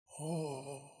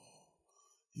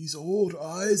These old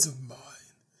eyes of mine,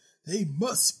 they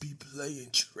must be playing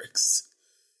tricks.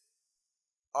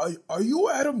 Are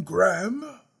you Adam Graham?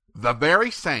 The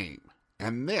very same.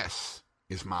 And this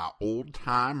is my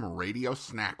old-time radio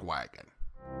snack wagon.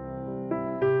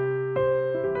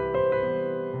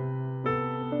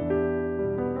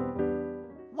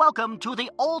 Welcome to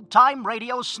the Old-Time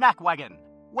Radio Snack Wagon,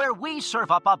 where we serve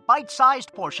up a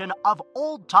bite-sized portion of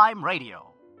old-time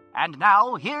radio. And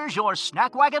now, here's your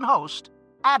Snack Wagon host,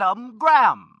 Adam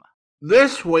Graham.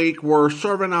 This week, we're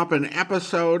serving up an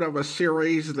episode of a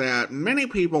series that many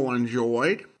people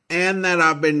enjoyed and that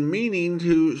I've been meaning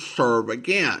to serve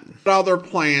again. Other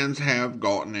plans have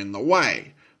gotten in the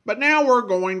way. But now we're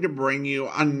going to bring you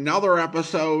another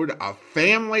episode of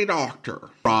Family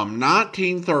Doctor. From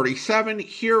 1937,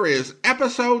 here is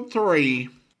Episode 3,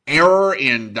 Error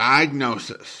in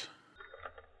Diagnosis.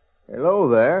 Hello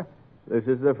there. This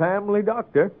is the Family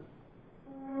Doctor.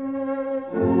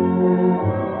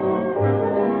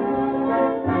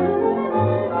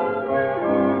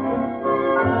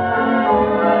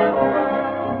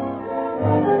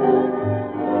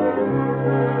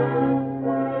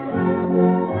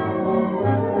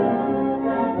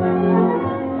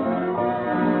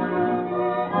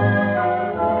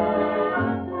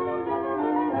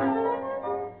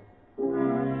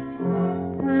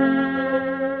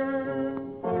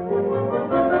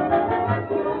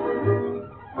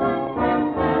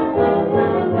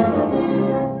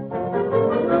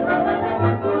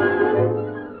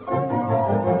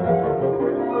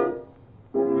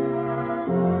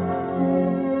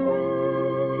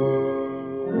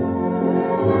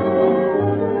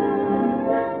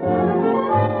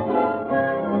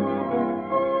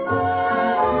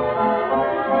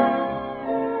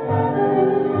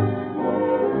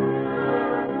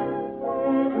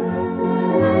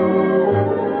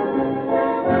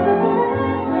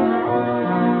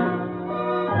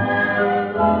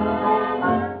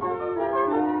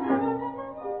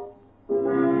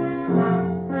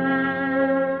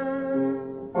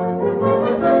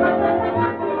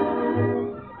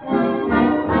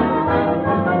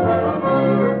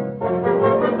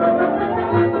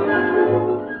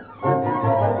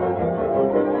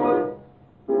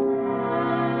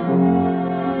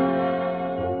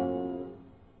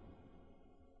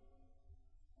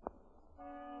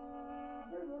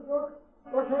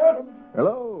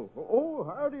 Hello. Oh,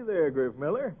 howdy there, Griff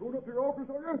Miller. Going up to your office,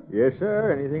 are you? Yes,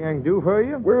 sir. Anything I can do for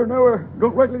you? Well, now,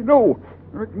 don't rightly know.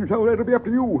 I reckon so that'll be up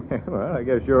to you. Well, I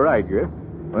guess you're right, Griff.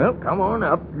 Well, come on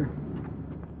up.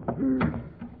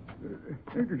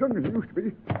 Ain't as young as it used to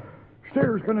be.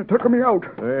 Stairs kind of took me out.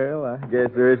 Well, I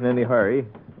guess there isn't any hurry.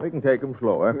 We can take 'em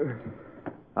slower.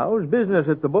 How's business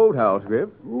at the boathouse, Griff?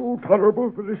 Oh, tolerable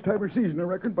for this time of season, I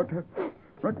reckon, but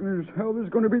reckon as how this is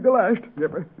going to be the last.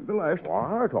 Yep, the last.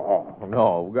 What? Oh,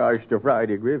 no. Gosh, to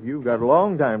Friday, Griff. You've got a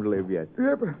long time to live yet.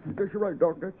 Yep, I guess you're right,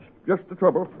 Doc. That's just the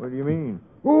trouble. What do you mean?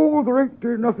 Oh, there ain't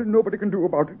nothing nobody can do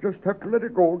about it. Just have to let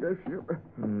it go, I guess. Yep.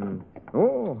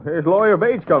 Oh, here's Lawyer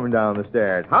Bates coming down the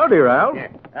stairs. Howdy, Ralph. Yeah,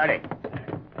 howdy.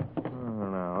 Oh,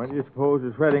 now, what do you suppose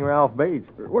is fretting Ralph Bates?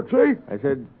 What say? I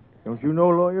said, don't you know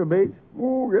Lawyer Bates?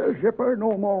 Oh, yes, yep, I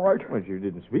know him all right. Well, you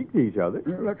didn't speak to each other.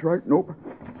 Yeah, that's right, nope.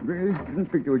 We didn't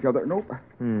speak to each other, nope.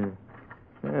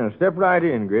 Yeah, step right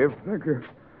in, Griff. Thank you.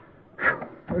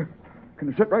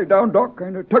 Can I sit right down, Doc?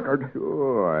 Kind of tuckered.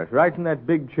 Sure, it's right in that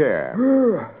big chair.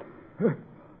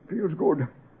 Feels good.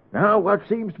 Now, what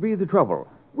seems to be the trouble?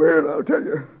 Well, I'll tell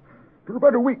you. For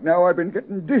about a week now, I've been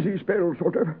getting dizzy spells,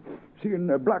 sort of. Seeing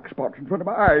black spots in front of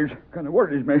my eyes. Kind of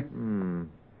worries me.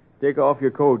 Take off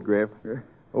your coat, Griff.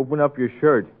 Open up your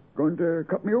shirt. Going to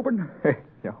cut me open?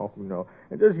 No.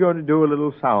 I'm just going to do a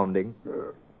little sounding.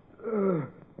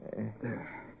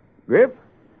 Griff,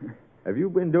 have you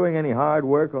been doing any hard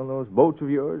work on those boats of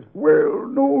yours? Well,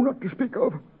 no, not to speak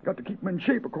of. Got to keep them in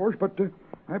shape, of course, but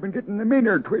I've been getting the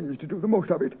Maynard twins to do the most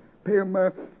of it. Pay them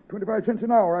 25 cents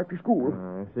an hour after school.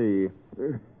 I see.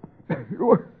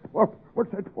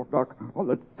 What's that for, Doc? All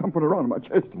that thumping around my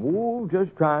chest. Oh,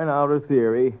 just trying out a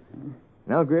theory.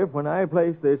 Now, Griff, when I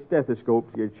place this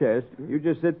stethoscope to your chest, you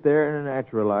just sit there in a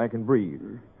natural like and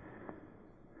breathe.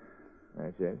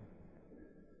 That's it.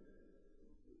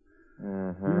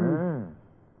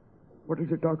 What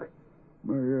is it, Doc?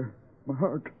 My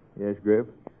heart. Yes, Griff.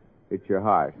 It's your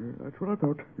heart. That's what I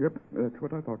thought. Yep, that's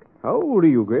what I thought. How old are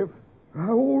you, Griff?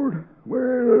 How old?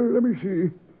 Well, let me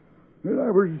see. Well,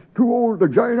 I was too old to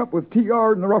join up with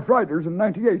T.R. and the Rough Riders in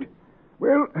 '98.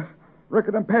 Well,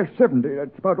 reckon I'm past 70.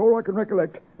 That's about all I can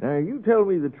recollect. Now, you tell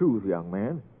me the truth, young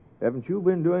man. Haven't you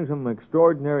been doing some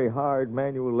extraordinary hard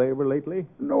manual labor lately?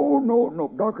 No,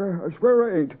 Doc. I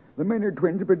swear I ain't. The Maynard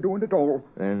twins have been doing it all.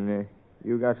 Then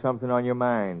you got something on your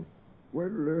mind. Well,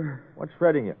 What's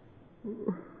fretting you?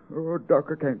 oh,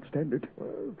 Doc, I can't stand it.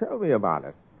 Well, tell me about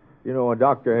it. You know, a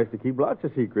doctor has to keep lots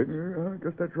of secrets. I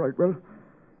guess that's right. Well,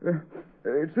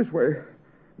 it's this way.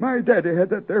 My daddy had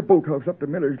that there boathouse up to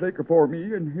Miller's Lake afore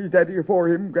me, and his daddy afore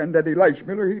him, Granddaddy Lice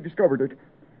Miller, he discovered it.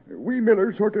 We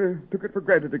Millers sort of took it for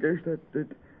granted, I guess, that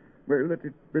it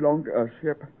belonged to us.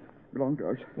 Yep, belonged to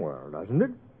us. Well, doesn't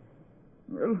it?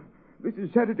 Well, this is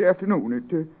Saturday afternoon.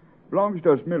 It belongs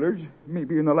to us Millers.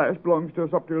 Maybe in the last belongs to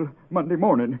us up till Monday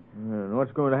morning. And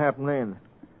what's going to happen then?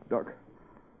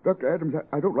 Dr. Adams,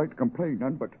 I don't like to complain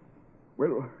none, but,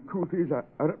 well, truth is, I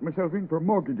let myself in for a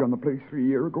mortgage on the place 3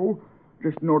 years ago,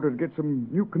 just in order to get some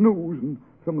new canoes and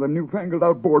some of them newfangled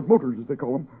outboard motors, as they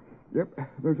call them. Yep,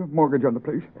 there's a mortgage on the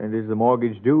place. And is the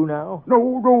mortgage due now?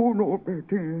 No,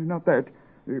 not that.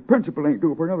 The principal ain't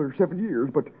due for another 7 years,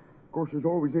 but, of course, there's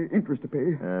always the interest to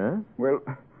pay. Well,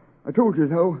 I told you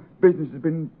how business has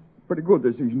been pretty good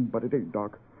this season, but it ain't,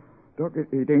 Doc. Doc,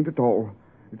 it ain't at all.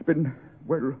 It's been,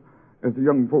 well, as the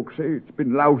young folks say, it's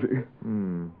been lousy.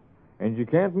 And you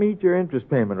can't meet your interest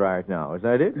payment right now, is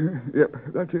that it? Yep,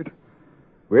 that's it.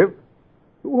 Griff,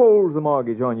 who holds the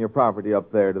mortgage on your property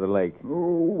up there to the lake?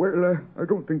 Oh, well, I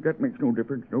don't think that makes no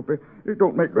difference. Nope, it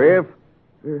don't make... Griff?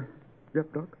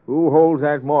 Yep, Doc. Who holds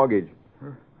that mortgage?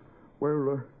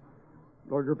 Lawyer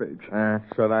Bates.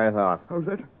 That's what I thought. How's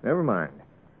that? Never mind.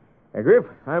 Now, Griff,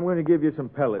 I'm going to give you some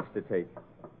pellets to take.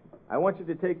 I want you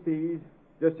to take these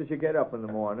just as you get up in the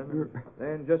morning,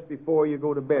 then just before you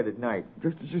go to bed at night.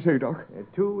 Just as you say, Doc.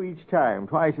 2 each time,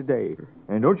 twice a day.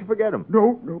 And don't you forget them.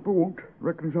 No, I won't.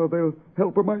 Reckon as how they'll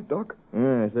help her, might, Doc?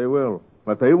 Yes, they will.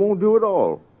 But they won't do it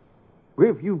all.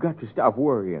 Griff, you've got to stop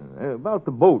worrying about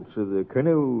the boats or the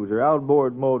canoes or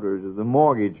outboard motors or the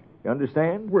mortgage. You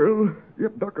understand? Well,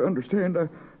 yep, Doc, I understand. I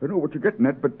know what you're getting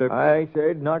at, but... I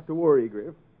said not to worry,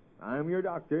 Griff. I'm your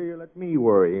doctor. You let me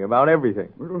worry about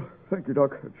everything. Well, thank you,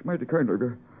 Doc. It's mighty kind of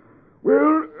you.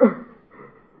 Well,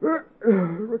 I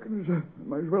reckon I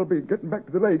might as well be getting back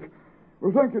to the lake.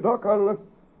 Well, thank you, Doc. I'll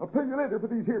pay you later for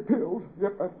these here pills.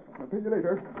 Yep, I'll pay you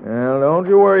later. Well, don't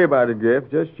you worry about it, Griff.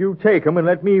 Just you take them and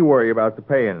let me worry about the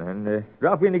paying. And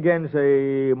drop in again,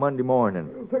 say, Monday morning.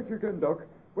 Well, thank you again, Doc.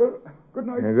 Well, good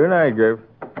night. Good night, Griff.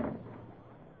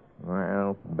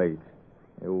 Well, Bates,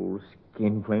 the old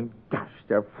skinflint, gosh,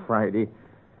 that Friday.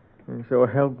 And so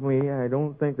help me, I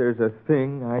don't think there's a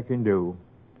thing I can do.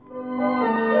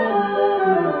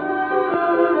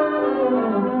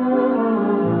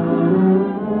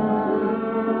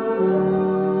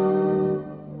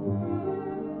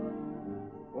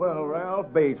 Well,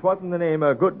 Ralph Bates, what in the name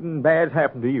of good and bad's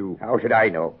happened to you? How should I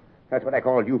know? That's what I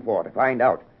called you for, to find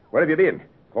out. Where have you been?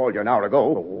 Called you an hour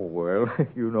ago. Oh, well,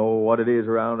 you know what it is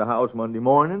around the house Monday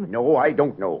morning? No, I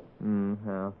don't know.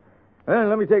 Well,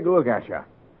 let me take a look at you.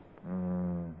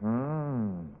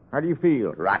 How do you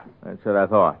feel? Rotten. That's what I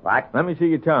thought. What? Let me see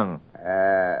your tongue.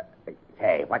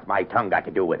 Hey, what's my tongue got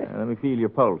to do with it? Let me feel your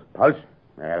pulse. Pulse?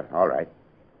 Well, all right.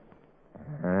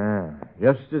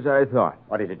 Just as I thought.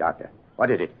 What is it, Doctor?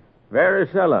 What is it?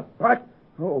 Varicella. What?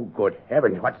 Oh, good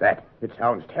heavens, what's that? It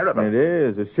sounds terrible. It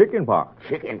is. It's chicken pox.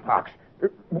 Chicken pox.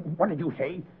 What did you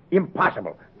say?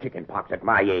 Impossible. Chicken pox at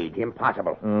my age.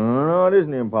 Impossible. No, it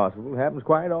isn't impossible. It happens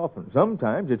quite often.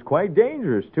 Sometimes it's quite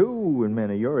dangerous, too, in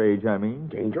men of your age, I mean.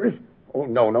 Dangerous? Oh,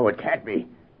 no, it can't be.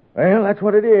 Well, that's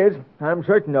what it is. I'm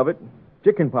certain of it.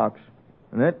 Chicken pox.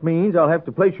 And that means I'll have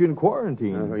to place you in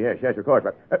quarantine. Oh, yes, of course.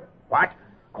 But what?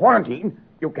 Quarantine?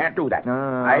 You can't do that.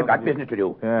 I've got business to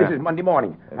do. Yeah. This is Monday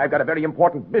morning. I've got a very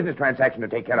important business transaction to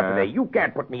take care of today. You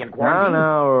can't put me in quarantine.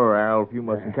 No, Ralph, you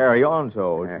mustn't carry on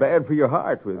so. It's bad for your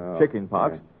heart with chicken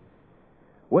pox.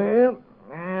 Well,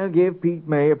 I'll give Pete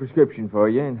May a prescription for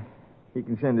you, and he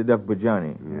can send it up with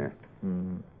Johnny. Yeah.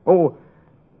 Oh,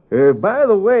 by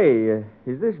the way,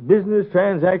 is this business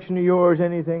transaction of yours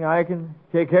anything I can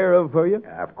take care of for you?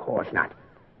 Of course not.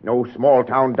 No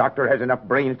small-town doctor has enough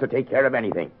brains to take care of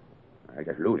anything. I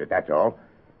just lose it, that's all.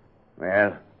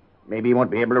 Well, maybe he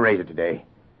won't be able to raise it today.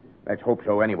 Let's hope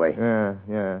so anyway.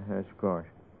 Yeah, that's of course.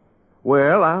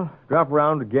 Well, I'll drop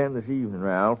around again this evening,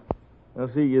 Ralph. I'll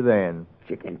see you then.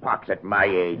 Chicken pox at my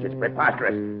age. It's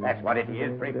preposterous. That's what it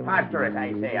is. Preposterous,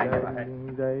 I say. I never had...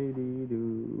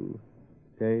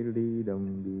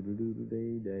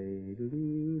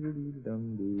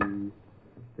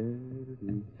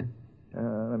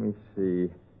 Let me see.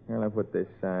 Where'll I put this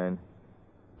sign?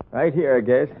 Right here, I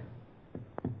guess.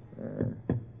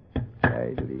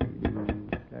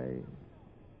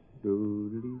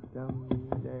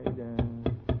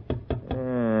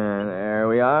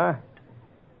 they are.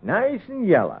 Nice and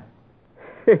yellow.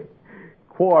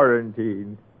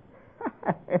 Quarantine.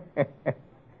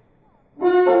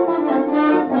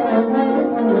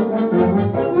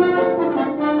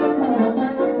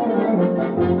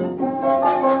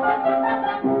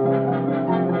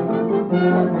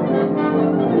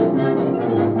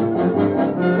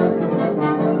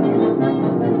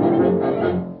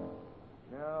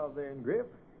 Now then, Griff,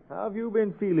 how have you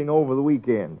been feeling over the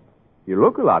weekend? You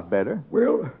look a lot better.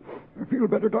 Well, I feel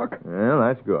better, Doc. Well,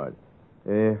 that's good.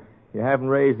 You haven't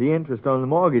raised the interest on the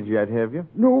mortgage yet, have you?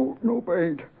 No, I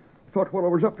ain't. Thought while I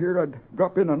was up here I'd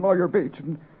drop in on Lawyer Bates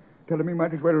and tell him he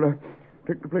might as well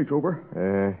take the place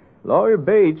over. Lawyer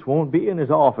Bates won't be in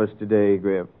his office today,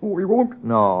 Griff. Oh, he won't?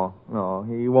 No,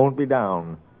 he won't be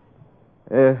down.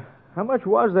 How much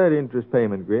was that interest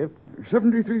payment, Griff?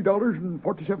 $73.47.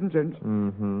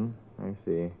 Mm-hmm. I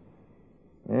see.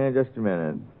 Just a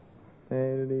minute.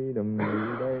 There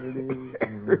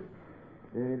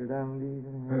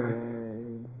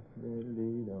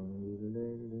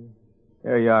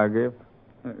you are, Griff.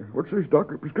 What's this,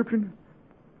 Doc? A prescription?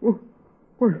 Oh,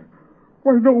 why,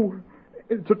 no.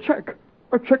 It's a check.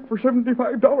 A check for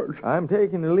 $75. I'm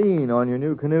taking a lien on your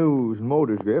new canoes and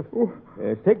motors, Griff. Oh.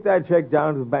 Take that check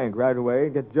down to the bank right away.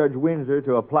 Get Judge Windsor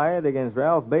to apply it against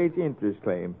Ralph Bates' interest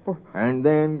claim. Oh. And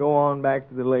then go on back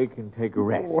to the lake and take a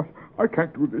rest. Oh, I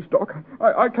can't do this, Doc.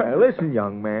 I can't. Listen,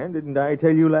 young man, didn't I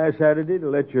tell you last Saturday to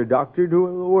let your doctor do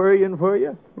the worrying for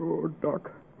you? Oh, Doc,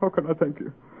 how can I thank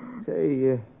you?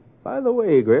 Say, by the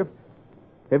way, Griff,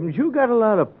 haven't you got a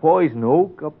lot of poison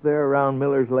oak up there around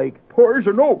Miller's Lake?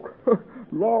 Poison oak?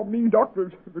 Law me, Doc,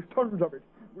 there's tons of it.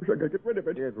 Wish I could get rid of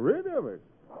it. Get rid of it?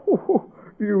 Oh,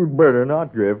 you'd better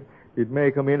not, Griff. It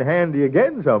may come in handy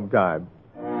again sometime.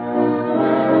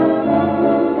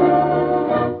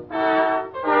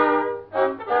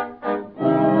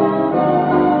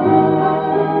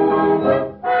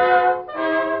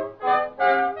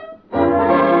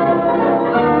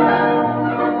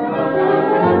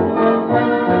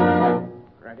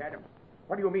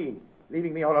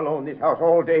 Leaving me all alone in this house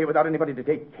all day without anybody to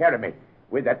take care of me,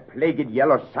 with that plagued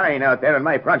yellow sign out there on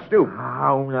my front stoop.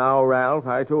 Oh, now, Ralph,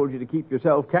 I told you to keep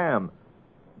yourself calm.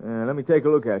 Let me take a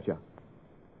look at you.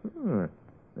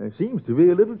 There seems to be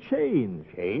a little change.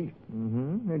 Change?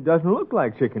 Mm-hmm. It doesn't look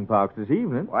like chicken pox this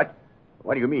evening. What?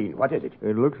 What do you mean? What is it?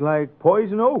 It looks like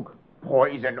poison oak.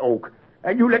 Poison oak?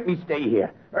 And you let me stay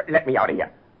here. Let me out of here.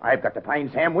 I've got to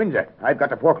find Sam Windsor. I've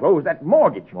got to foreclose that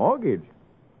mortgage. Mortgage?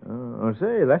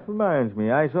 Say, that reminds me.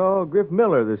 I saw Griff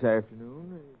Miller this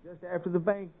afternoon, just after the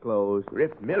bank closed.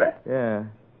 Griff Miller? Yeah.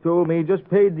 Told me he just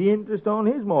paid the interest on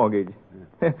his mortgage.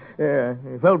 Yeah,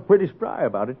 he felt pretty spry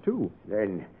about it, too.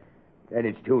 Then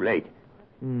it's too late.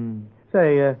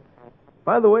 Say,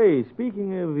 by the way,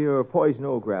 speaking of your poison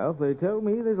oak, Ralph, they tell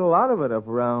me there's a lot of it up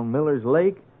around Miller's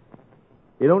Lake.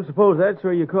 You don't suppose that's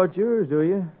where you caught yours, do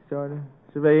you? Sort of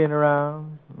surveying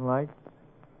around, like?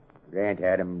 Grant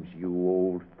Adams, you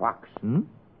old fox.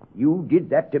 You did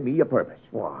that to me a purpose.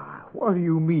 Why, what do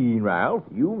you mean, Ralph?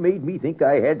 You made me think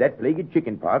I had that plagued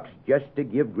chicken pox just to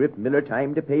give Griff Miller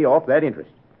time to pay off that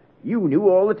interest. You knew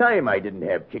all the time I didn't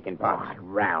have chicken pox.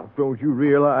 Ralph, don't you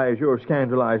realize you're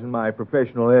scandalizing my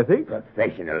professional ethics?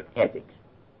 Professional ethics?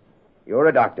 You're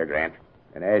a doctor, Grant,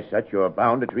 and as such you're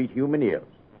bound to treat human ills.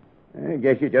 I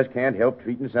guess you just can't help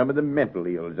treating some of the mental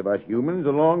ills of us humans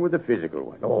along with the physical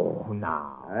ones. Oh,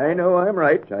 now. I know I'm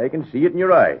right. I can see it in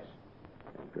your eyes.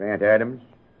 And Grant Adams,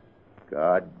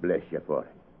 God bless you for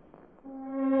it.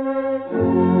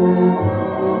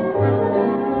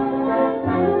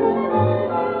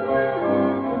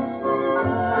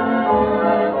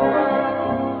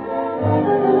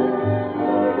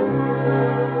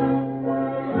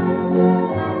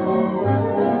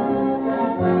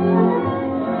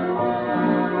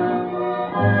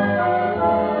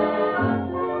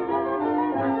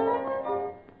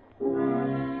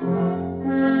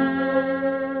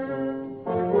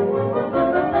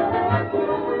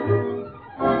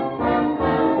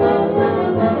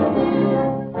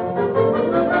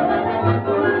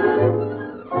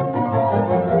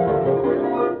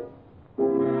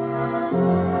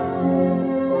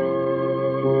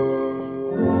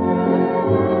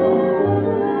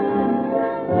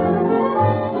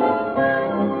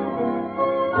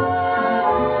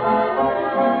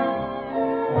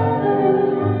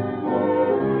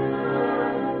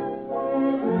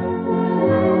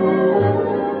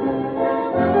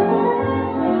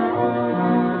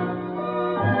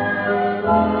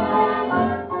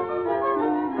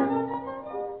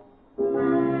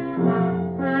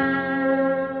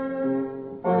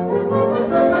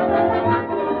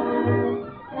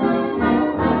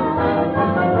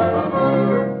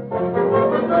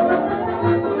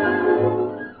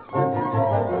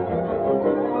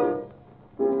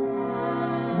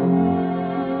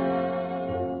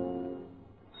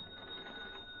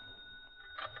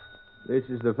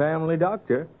 is the family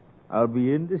doctor. I'll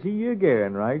be in to see you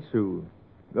again right soon.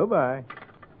 Goodbye.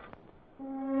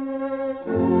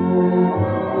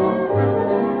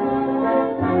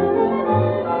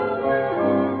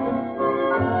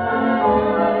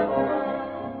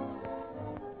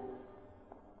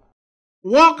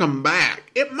 Welcome back.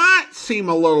 It might seem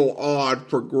a little odd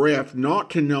for Griff not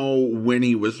to know when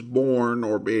he was born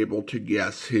or be able to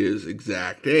guess his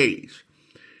exact age.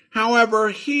 However,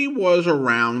 he was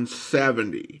around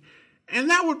 70, and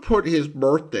that would put his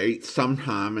birth date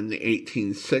sometime in the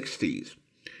 1860s.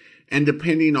 And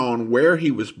depending on where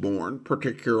he was born,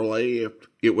 particularly if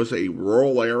it was a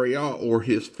rural area or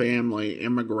his family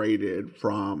immigrated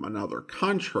from another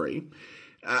country,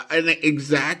 an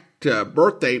exact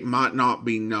birth date might not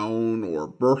be known, or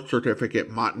birth certificate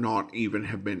might not even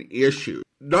have been issued.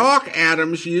 Doc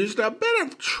Adams used a bit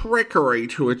of trickery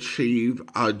to achieve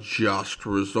a just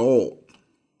result.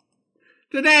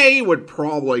 Today he would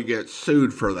probably get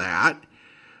sued for that,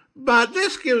 but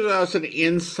this gives us an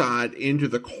insight into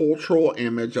the cultural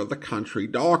image of the country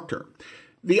doctor.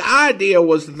 The idea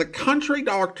was that the country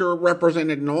doctor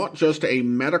represented not just a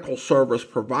medical service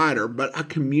provider, but a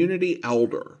community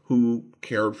elder who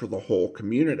cared for the whole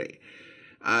community.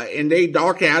 Indeed,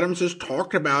 Doc Adams is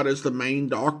talked about as the main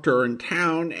doctor in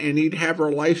town, and he'd have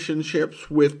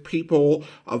relationships with people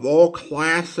of all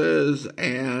classes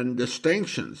and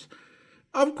distinctions.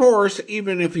 Of course,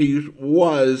 even if he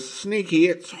was sneaky,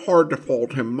 it's hard to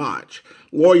fault him much.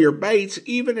 Lawyer Bates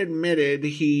even admitted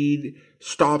he'd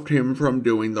stopped him from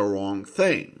doing the wrong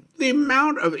thing. The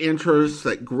amount of interest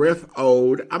that Griff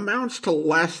owed amounts to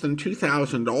less than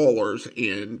 $2,000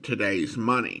 in today's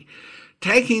money.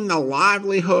 Taking the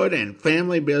livelihood and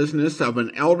family business of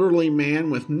an elderly man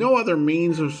with no other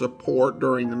means of support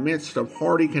during the midst of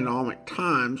hard economic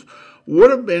times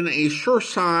would have been a sure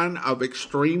sign of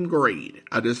extreme greed,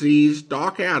 a disease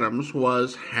Doc Adams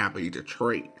was happy to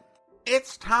treat.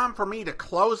 It's time for me to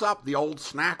close up the old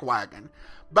snack wagon,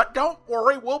 but don't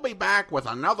worry, we'll be back with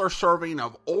another serving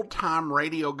of old-time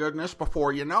radio goodness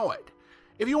before you know it.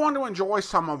 If you want to enjoy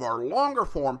some of our longer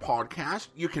form podcasts,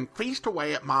 you can feast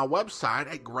away at my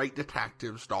website at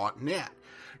greatdetectives.net.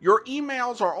 Your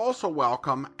emails are also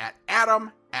welcome at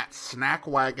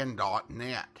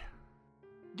adam@snackwagon.net.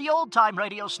 The Old Time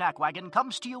Radio Snack Wagon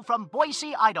comes to you from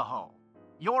Boise, Idaho.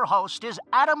 Your host is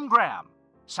Adam Graham.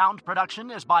 Sound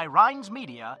production is by Rhines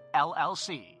Media,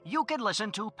 LLC. You can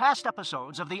listen to past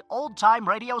episodes of the Old Time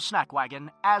Radio Snack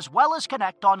Wagon as well as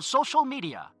connect on social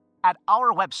media at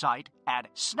our website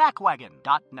at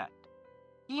snackwagon.net.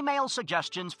 Email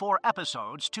suggestions for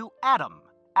episodes to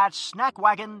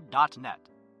adam@snackwagon.net.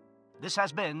 This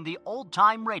has been the Old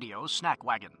Time Radio Snack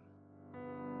Wagon.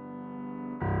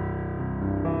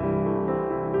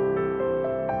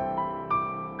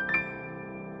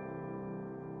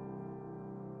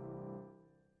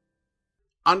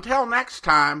 Until next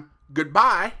time,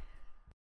 goodbye.